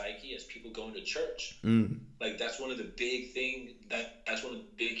their psyche as people going to church. That's one of the big that's one of the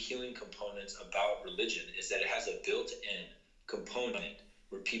big healing components about religion, is that it has a built-in component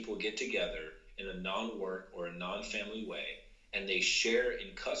where people get together in a non-work or a non-family way, and they share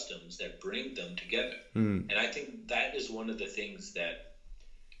in customs that bring them together. And I think that is one of the things that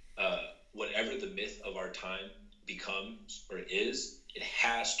whatever the myth of our time becomes or is, it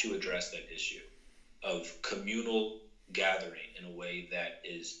has to address that issue of communal gathering in a way that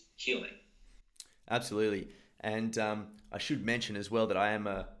is healing. Absolutely. And I should mention as well that I'm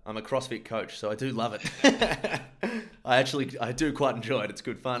a CrossFit coach, so I do love it. I do quite enjoy it. It's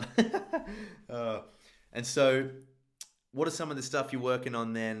good fun. And so, what are some of the stuff you're working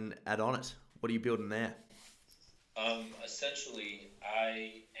on then at Onnit? What are you building there? Essentially,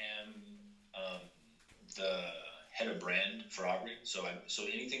 I am the head of brand for Aubrey. So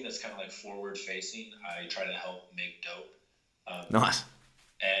anything that's kind of like forward facing, I try to help make dope. Nice.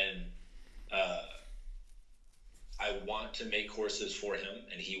 And I want to make courses for him,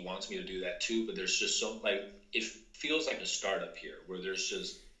 and he wants me to do that too. But there's just it feels like a startup here, where there's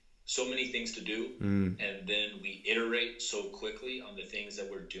just so many things to do, and then we iterate so quickly on the things that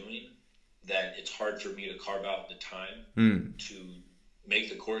we're doing that it's hard for me to carve out the time to make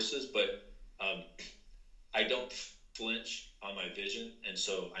the courses. But I don't flinch on my vision, and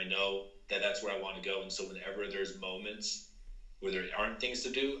so I know that that's where I want to go. And so whenever there's moments where there aren't things to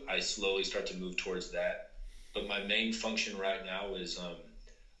do, I slowly start to move towards that. But my main function right now is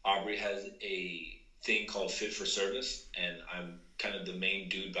Aubrey has a thing called Fit for Service, and I'm kind of the main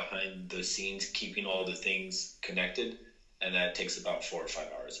dude behind the scenes keeping all the things connected, and that takes about 4 or 5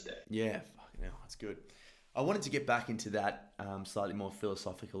 hours a day. Yeah, fucking hell, that's good. I wanted to get back into that slightly more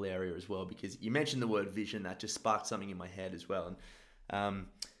philosophical area as well, because you mentioned the word vision. That just sparked something in my head as well. And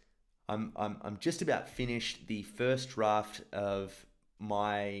I'm just about finished the first draft of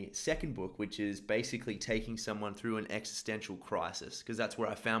my second book, which is basically taking someone through an existential crisis, because that's where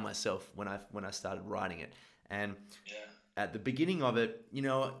I found myself when I started writing it. And at the beginning of it,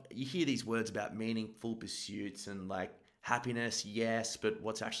 you hear these words about meaningful pursuits and like happiness, yes, but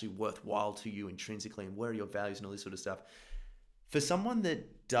what's actually worthwhile to you intrinsically, and where are your values and all this sort of stuff. For someone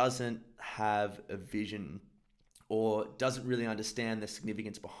that doesn't have a vision or doesn't really understand the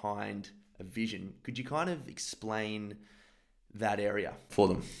significance behind a vision, could you kind of explain that area for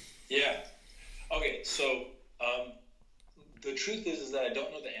them? Yeah. Okay, so the truth is that I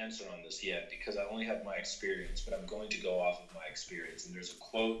don't know the answer on this yet, because I only have my experience, but I'm going to go off of my experience. And there's a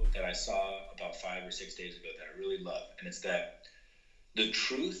quote that I saw about 5 or 6 days ago that I really love, and it's that The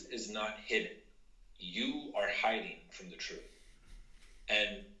truth is not hidden. You are hiding from the truth.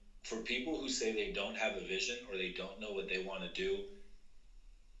 And for people who say they don't have a vision or they don't know what they want to do,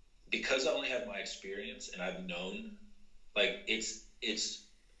 because I only have my experience and I've known, like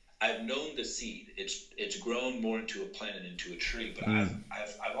I've known the seed. It's grown more into a plant and into a tree, but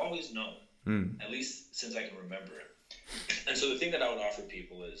I've always known, at least since I can remember it. And so the thing that I would offer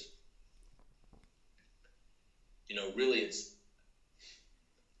people is, really it's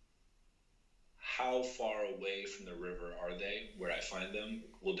how far away from the river are they, where I find them,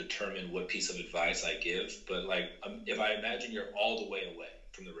 will determine what piece of advice I give. But if I imagine you're all the way away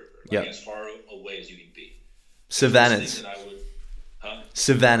from the river, as far away as you can be. Savannas.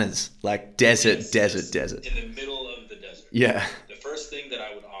 Savannas, like desert. In the middle of the desert. Yeah. The first thing that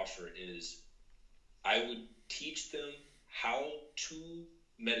I would offer is I would teach them how to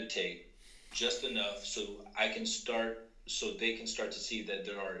meditate just enough so they can start to see that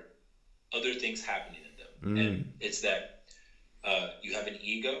there are other things happening in them. And it's that you have an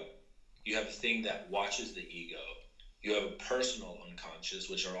ego, you have a thing that watches the ego, you have a personal unconscious,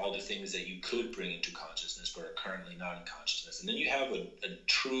 which are all the things that you could bring into consciousness but are currently not in consciousness. And then you have a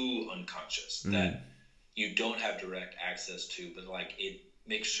true unconscious that you don't have direct access to, but like it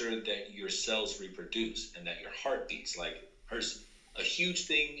makes sure that your cells reproduce and that your heart beats. Like there's a huge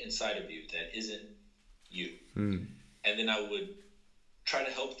thing inside of you that isn't you. And then I would try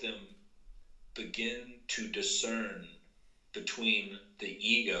to help them begin to discern between the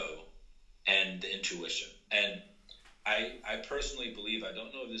ego and the intuition. And I personally believe, I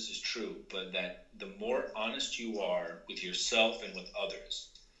don't know if this is true, but that the more honest you are with yourself and with others,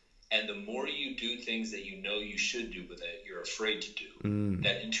 and the more you do things that you know you should do but that you're afraid to do,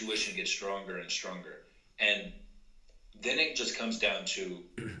 that intuition gets stronger and stronger. And then it just comes down to,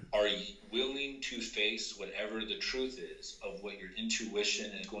 are you willing to face whatever the truth is of what your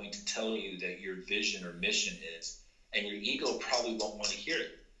intuition is going to tell you that your vision or mission is? And your ego probably won't want to hear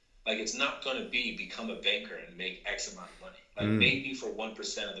it. Like, it's not going to be become a banker and make X amount of money. Like, maybe for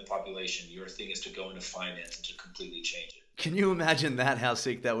 1% of the population, your thing is to go into finance and to completely change it. Can you imagine that, how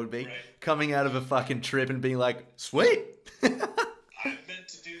sick that would be? Right. Coming out of a fucking trip and being like, sweet. I meant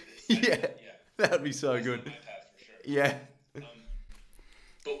to do this. Yeah. That would be so That's good. my path for sure. Yeah.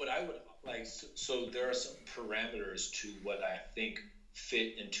 But what I would like, so there are some parameters to what I think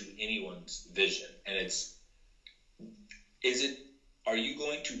fit into anyone's vision. And are you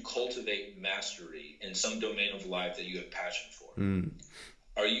going to cultivate mastery in some domain of life that you have passion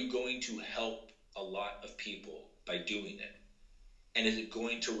for? Are you going to help a lot of people by doing it? And is it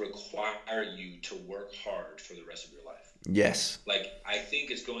going to require you to work hard for the rest of your life? Yes. Like, I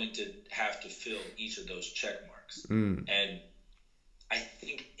think it's going to have to fill each of those check marks. And I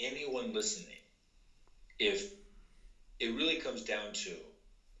think anyone listening, if it really comes down to,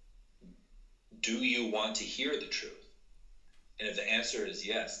 do you want to hear the truth? And if the answer is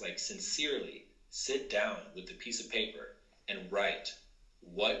yes, like sincerely sit down with a piece of paper and write,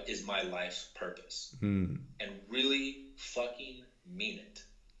 what is my life's purpose? And really fucking mean it.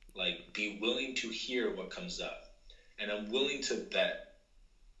 Like, be willing to hear what comes up. And I'm willing to bet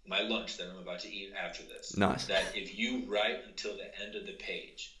my lunch that I'm about to eat after this, nice, that if you write until the end of the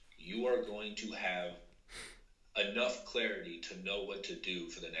page, you are going to have enough clarity to know what to do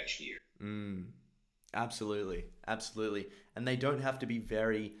for the next year. Absolutely. And they don't have to be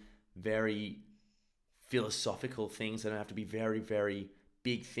very, very philosophical things. They don't have to be very, very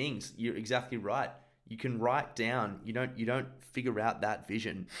big things. You're exactly right. You can write down, you don't figure out that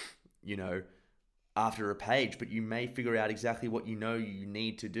vision, after a page, but you may figure out exactly what you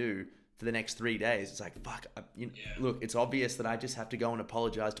need to do for the next 3 days. It's like, fuck, look, it's obvious that I just have to go and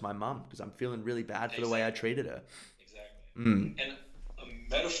apologize to my mum because I'm feeling really bad for the way I treated her. Exactly. And a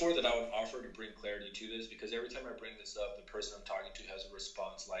metaphor that I would offer to bring clarity to this, because every time I bring this up, the person I'm talking to has a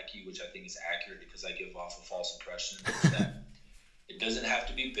response like you, which I think is accurate because I give off a false impression, is that it doesn't have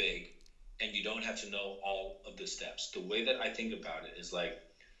to be big and you don't have to know all of the steps. The way that I think about it is like,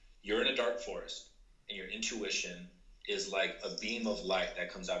 you're in a dark forest and your intuition is like a beam of light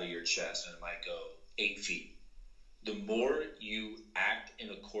that comes out of your chest and it might go 8 feet. The more you act in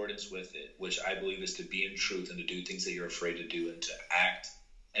accordance with it, which I believe is to be in truth and to do things that you're afraid to do and to act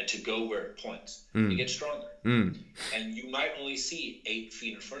and to go where it points, you get stronger. And you might only see 8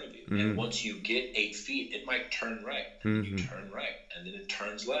 feet in front of you. And once you get 8 feet, it might turn right. And you turn right. And then it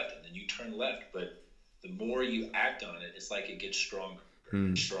turns left. And then you turn left. But the more you act on it, it's like it gets stronger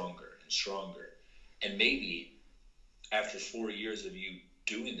and stronger and stronger. And maybe after 4 years of you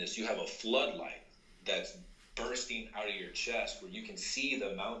doing this, you have a floodlight that's bursting out of your chest where you can see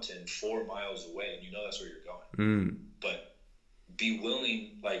the mountain 4 miles away and you know that's where you're going. But be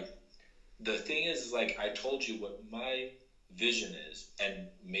willing, like, the thing is like, I told you what my vision is, and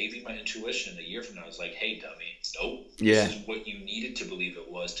maybe my intuition a year from now is like, hey, dummy, nope, Yeah. this is what you needed to believe it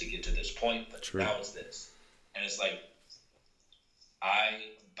was to get to this point, but True. now it's this. And it's like, I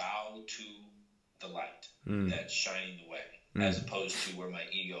bow to the light that's shining the way, as opposed to where my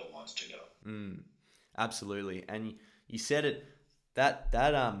ego wants to go. Absolutely. And you said it,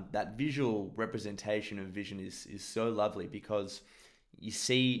 that visual representation of vision is so lovely, because you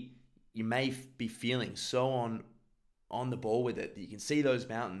see, you may be feeling so on the ball with it that you can see those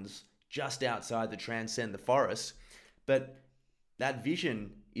mountains just outside that transcend the forest, but that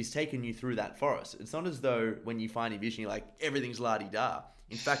vision is taking you through that forest. It's not as though when you find your vision, you're like, everything's la-di-da.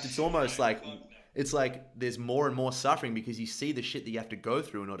 In fact, it's almost like, it's like there's more and more suffering because you see the shit that you have to go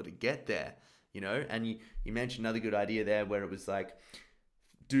through in order to get there, you know? And you mentioned another good idea there where it was like,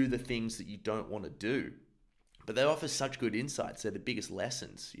 do the things that you don't want to do. But they offer such good insights. They're the biggest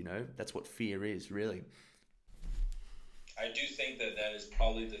lessons, you know? That's what fear is, really. I do think that is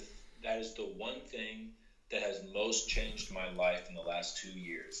probably that is the one thing that has most changed my life in the last 2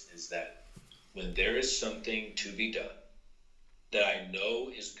 years, is that when there is something to be done that I know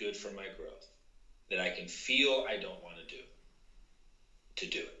is good for my growth, that I can feel I don't want to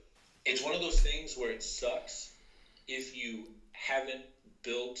do it. It's one of those things where it sucks if you haven't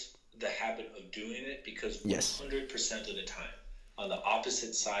built the habit of doing it, because 100% of the time, on the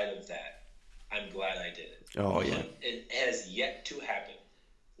opposite side of that, I'm glad I did it. Oh, yeah. It has yet to happen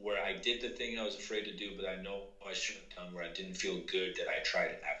where I did the thing I was afraid to do, but I know I should have done, where I didn't feel good that I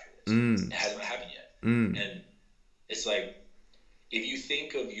tried it afterwards. It hasn't happened yet. And it's like, if you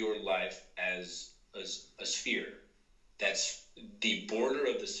think of your life as a sphere, that's the border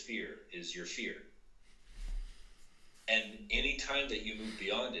of the sphere is your fear. And any time that you move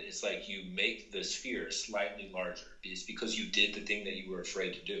beyond it, it's like you make the sphere slightly larger. It's because you did the thing that you were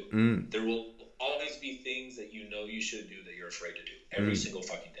afraid to do. There will always be things that you know you should do that you're afraid to do every single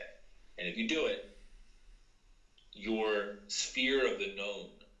fucking day. And if you do it, your sphere of the known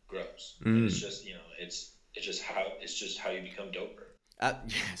grows. And it's just, you know, it's just how you become doper.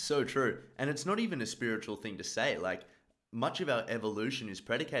 Yeah, so true. And it's not even a spiritual thing to say. Like, much of our evolution is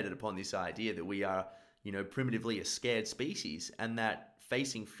predicated upon this idea that we are, you know, primitively a scared species, and that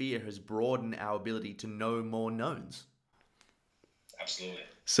facing fear has broadened our ability to know more knowns. Absolutely.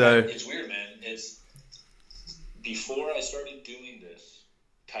 So it's weird, man. It's before I started doing this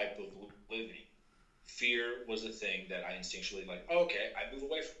type of living, fear was a thing that I instinctually like, oh, okay, I move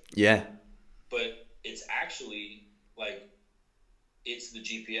away from it. Yeah. But it's actually like, it's the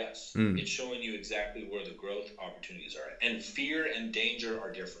GPS. It's showing you exactly where the growth opportunities are. And fear and danger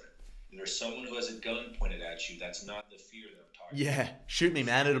are different. If there's someone who has a gun pointed at you, that's not the fear that I'm talking about. Yeah, shoot me,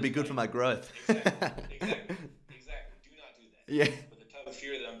 man. It'll be good for my growth. Exactly. Do not do that. Yeah. But the type of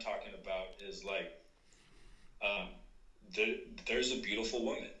fear that I'm talking about is like, there's a beautiful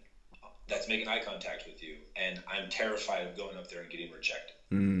woman that's making eye contact with you, and I'm terrified of going up there and getting rejected.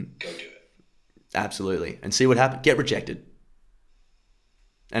 Go do it. Absolutely. And see what happens. Get rejected.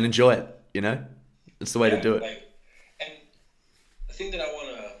 And enjoy it, you know? It's the way to do it. And the thing that I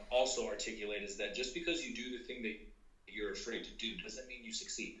want to also articulate is that just because you do the thing that you're afraid to do doesn't mean you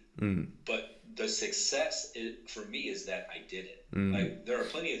succeed. But the success for me is that I did it. Like, there are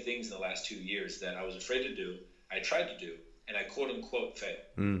plenty of things in the last 2 years that I was afraid to do, I tried to do, and I quote unquote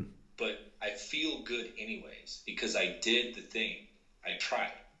failed. But I feel good anyways because I did the thing. I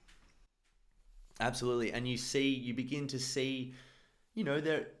tried. Absolutely. And you begin to see, you know,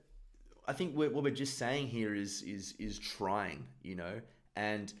 I think what we're just saying here is trying, you know,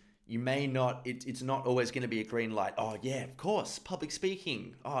 and you may not, it's not always going to be a green light. Oh yeah, of course, public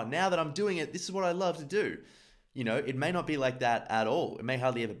speaking. Oh, now that I'm doing it, this is what I love to do. You know, it may not be like that at all. It may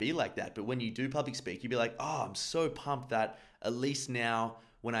hardly ever be like that. But when you do public speak, you'll be like, oh, I'm so pumped that at least now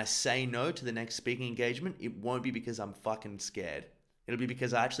when I say no to the next speaking engagement, it won't be because I'm fucking scared. It'll be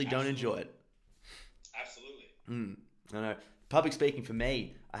because I actually don't enjoy it. Absolutely. I know. Public speaking for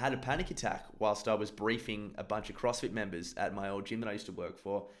me, I had a panic attack whilst I was briefing a bunch of CrossFit members at my old gym that I used to work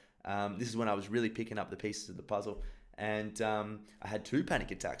for. This is when I was really picking up the pieces of the puzzle. And I had 2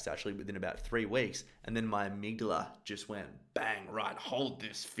 panic attacks actually within about 3 weeks. And then my amygdala just went bang, right, hold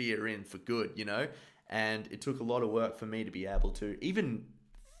this fear in for good, you know? And it took a lot of work for me to be able to, even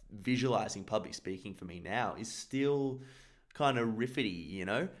visualizing public speaking for me now is still kind of riffity, you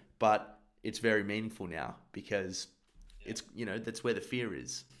know? But it's very meaningful now because it's, you know, that's where the fear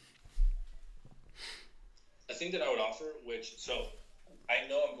is. A thing that I would offer, so I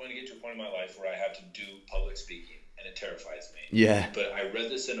know I'm going to get to a point in my life where I have to do public speaking, and it terrifies me. Yeah. But I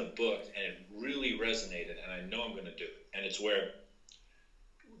read this in a book, and it really resonated, and I know I'm going to do it. And it's where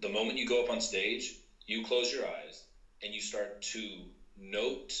the moment you go up on stage, you close your eyes and you start to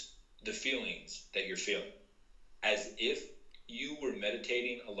note the feelings that you're feeling as if you were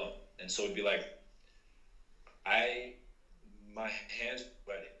meditating alone. And so it'd be like, my hands are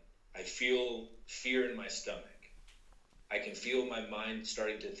sweating. I feel fear in my stomach. I can feel my mind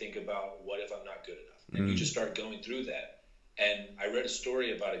starting to think about what if I'm not good enough. And you just start going through that. And I read a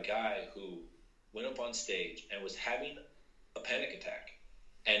story about a guy who went up on stage and was having a panic attack.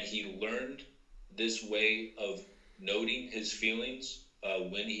 And he learned this way of noting his feelings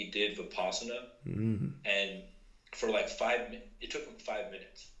when he did Vipassana. And for like 5 minutes, it took him 5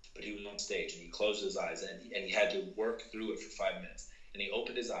 minutes, but he was on stage and he closed his eyes and he had to work through it for 5 minutes. And he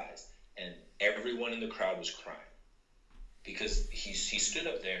opened his eyes and everyone in the crowd was crying because he stood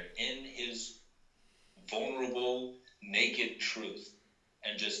up there in his vulnerable, naked truth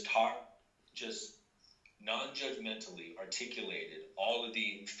and just non-judgmentally articulated all of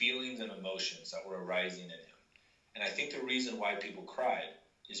the feelings and emotions that were arising in him. And I think the reason why people cried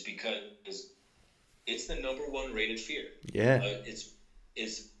is because it's the number one rated fear. Yeah.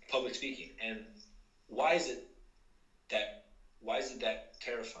 It's public speaking. And why is it that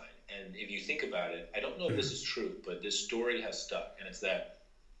terrifying? And if you think about it, I don't know if this is true, but this story has stuck. And it's that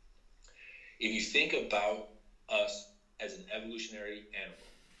if you think about us as an evolutionary animal,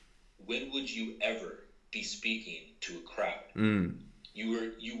 when would you ever be speaking to a crowd? You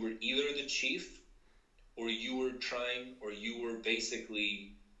were either the chief or you were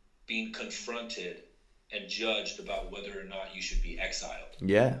basically being confronted and judged about whether or not you should be exiled.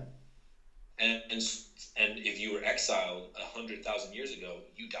 Yeah. And if you were exiled 100,000 years ago,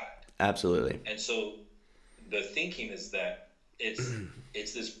 you died. Absolutely. And so the thinking is that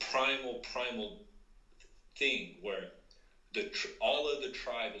it's this primal thing where all of the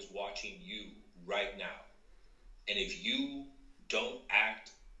tribe is watching you right now. And if you don't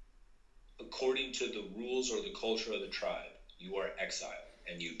act according to the rules or the culture of the tribe, you are exiled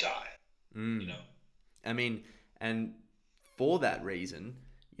and you die. You know? I mean, and for that reason,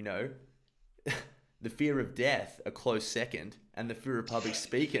 you know, the fear of death, a close second, and the fear of public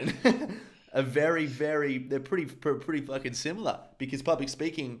speaking are very, very, they're pretty fucking similar, because public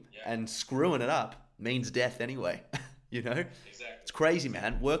speaking and screwing it up means death anyway. You know? Exactly. It's crazy,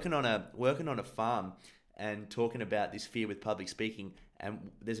 man. Working on a farm and talking about this fear with public speaking,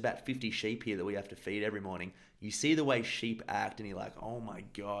 and there's about 50 sheep here that we have to feed every morning. You see the way sheep act and you're like, oh my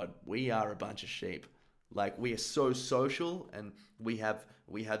God, we are a bunch of sheep. Like, we are so social, and we have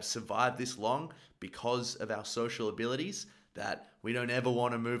survived this long because of our social abilities that we don't ever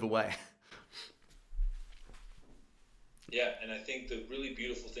want to move away. Yeah, and I think the really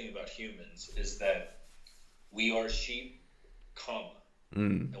beautiful thing about humans is that we are sheep,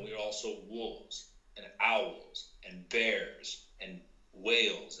 and we are also wolves and owls and bears and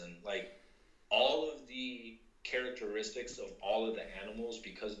whales, and like all of the characteristics of all of the animals,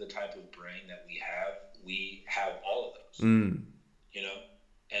 because of the type of brain that we have all of those. You know,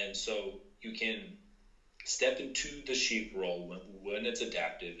 and so you can step into the sheep role when it's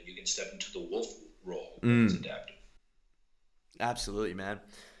adaptive, and you can step into the wolf role when it's adaptive. Absolutely, man.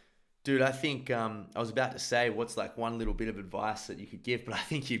 Dude, I think I was about to say what's like one little bit of advice that you could give, but I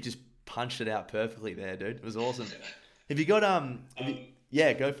think you've just punched it out perfectly there, dude. It was awesome. Have you got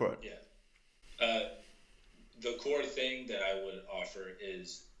yeah, go for it. Yeah. The core thing that I would offer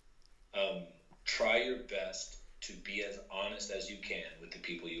is try your best to be as honest as you can with the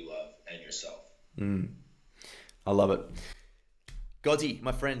people you love and yourself. I love it. Godsey,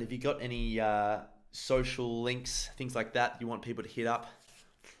 my friend, have you got any social links, things like that you want people to hit up?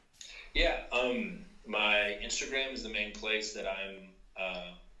 Yeah, my Instagram is the main place that I'm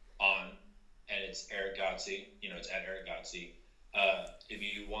on, and it's Erick Godsey. You know, it's at Erick Godsey. If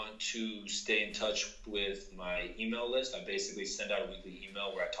you want to stay in touch with my email list, I basically send out a weekly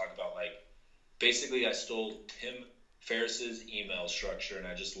email where I talk about, like, basically I stole Tim Ferriss's email structure, and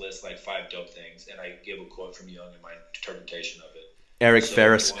I just list like 5 dope things, and I give a quote from Jung and my interpretation of it. Eric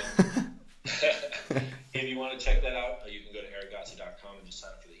Ferris. If you want to check that out, you can go to erickgodsey.com and just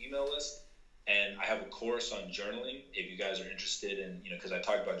sign up for the email list. And I have a course on journaling if you guys are interested in, because I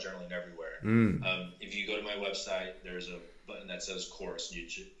talk about journaling everywhere. If you go to my website, there's a button that says course.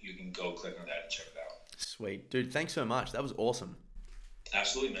 You can go click on that and check it out. Sweet. Dude, thanks so much. That was awesome.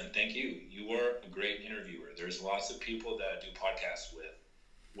 Absolutely, man. Thank you. You were a great interviewer. There's lots of people that I do podcasts with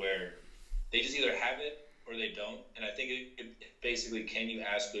where they just either have it or they don't. And I think it basically, can you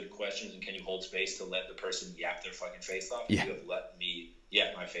ask good questions and can you hold space to let the person yap their fucking face off? Yeah. You have let me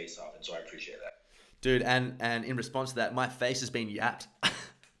yap my face off, and so I appreciate that. Dude, and in response to that, my face has been yapped.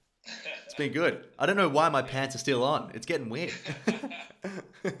 It's been good. I don't know why my pants are still on. It's getting weird.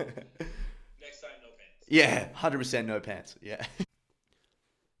 Next time, no pants. Yeah, 100% no pants. Yeah.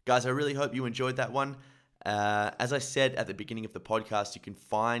 Guys, I really hope you enjoyed that one. As I said at the beginning of the podcast, you can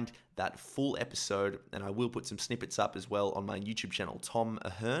find that full episode, and I will put some snippets up as well on my YouTube channel, Tom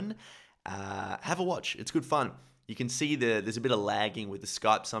Ahern. Have a watch. It's good fun. You can see there's a bit of lagging with the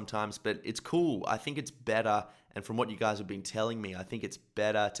Skype sometimes, but it's cool. I think it's better, and from what you guys have been telling me, I think it's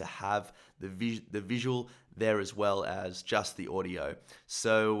better to have the visual there as well as just the audio.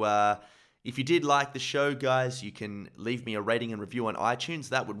 So if you did like the show, guys, you can leave me a rating and review on iTunes.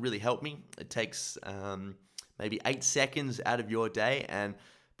 That would really help me. It takes maybe 8 seconds out of your day, and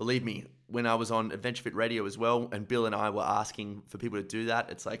believe me, when I was on Adventure Fit Radio as well, and Bill and I were asking for people to do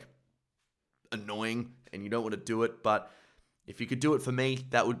that, it's like annoying and you don't want to do it, but if you could do it for me,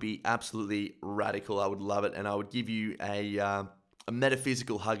 that would be absolutely radical. I would love it, and I would give you a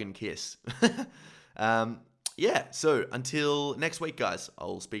metaphysical hug and kiss. Yeah, so until next week, guys,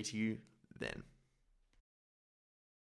 I'll speak to you then.